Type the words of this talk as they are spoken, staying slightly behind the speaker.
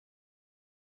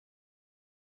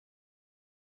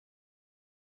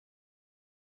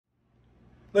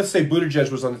let's say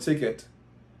Buttigieg was on the ticket,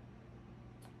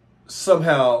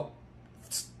 somehow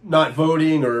not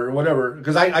voting or whatever,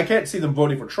 because I can't see them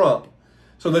voting for Trump.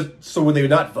 So would they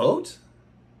not vote?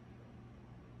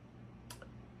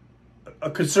 A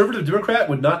conservative Democrat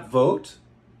would not vote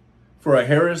for a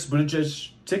Harris-Buttigieg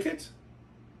ticket?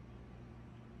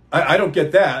 I don't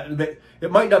get that.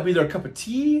 It might not be their cup of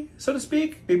tea, so to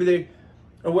speak. Maybe they,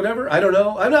 or whatever. I don't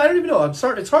know. I don't even know. I'm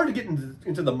sorry. It's hard to get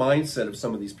into the mindset of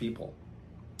some of these people.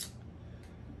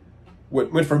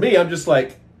 When for me, I'm just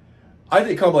like, I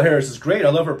think Kamala Harris is great. I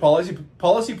love her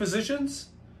policy positions.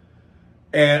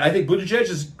 And I think Buttigieg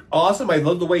is awesome. I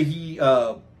love the way he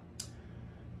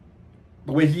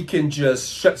can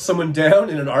just shut someone down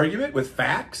in an argument with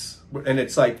facts. And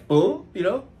it's like, boom, you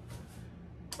know.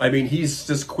 I mean, he's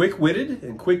just quick-witted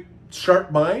and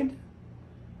sharp mind.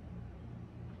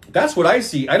 That's what I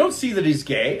see. I don't see that he's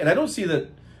gay, and I don't see that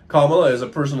Kamala is a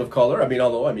person of color. I mean,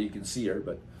 although, I mean, you can see her,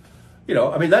 but, you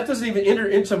know, I mean, that doesn't even enter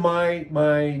into my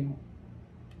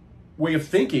way of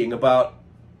thinking about,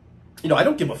 you know, I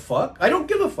don't give a fuck. I don't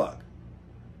give a fuck.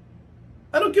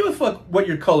 I don't give a fuck what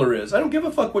your color is. I don't give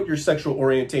a fuck what your sexual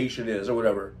orientation is or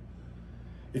whatever.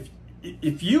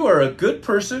 If you are a good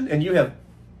person and you have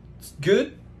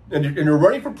good, and you're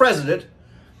running for president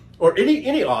or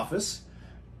any office,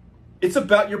 it's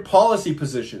about your policy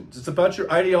positions. It's about your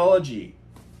ideology.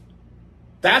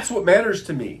 That's what matters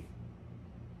to me.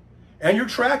 And your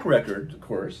track record, of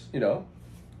course, you know.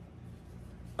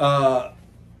 I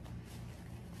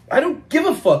don't give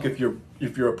a fuck if you're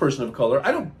a person of color.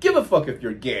 I don't give a fuck if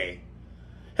you're gay.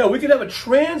 Hell, we could have a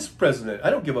trans president. I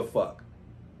don't give a fuck.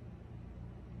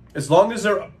 As long as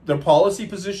their policy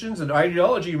positions and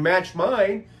ideology match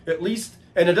mine, at least,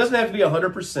 and it doesn't have to be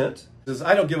 100%. Because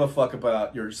I don't give a fuck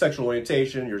about your sexual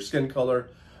orientation, your skin color,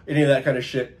 any of that kind of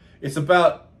shit. It's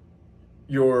about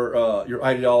your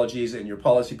ideologies and your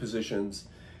policy positions.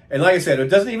 And like I said, it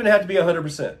doesn't even have to be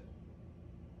 100%.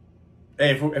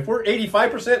 Hey, if we're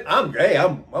 85%,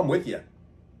 I'm with you.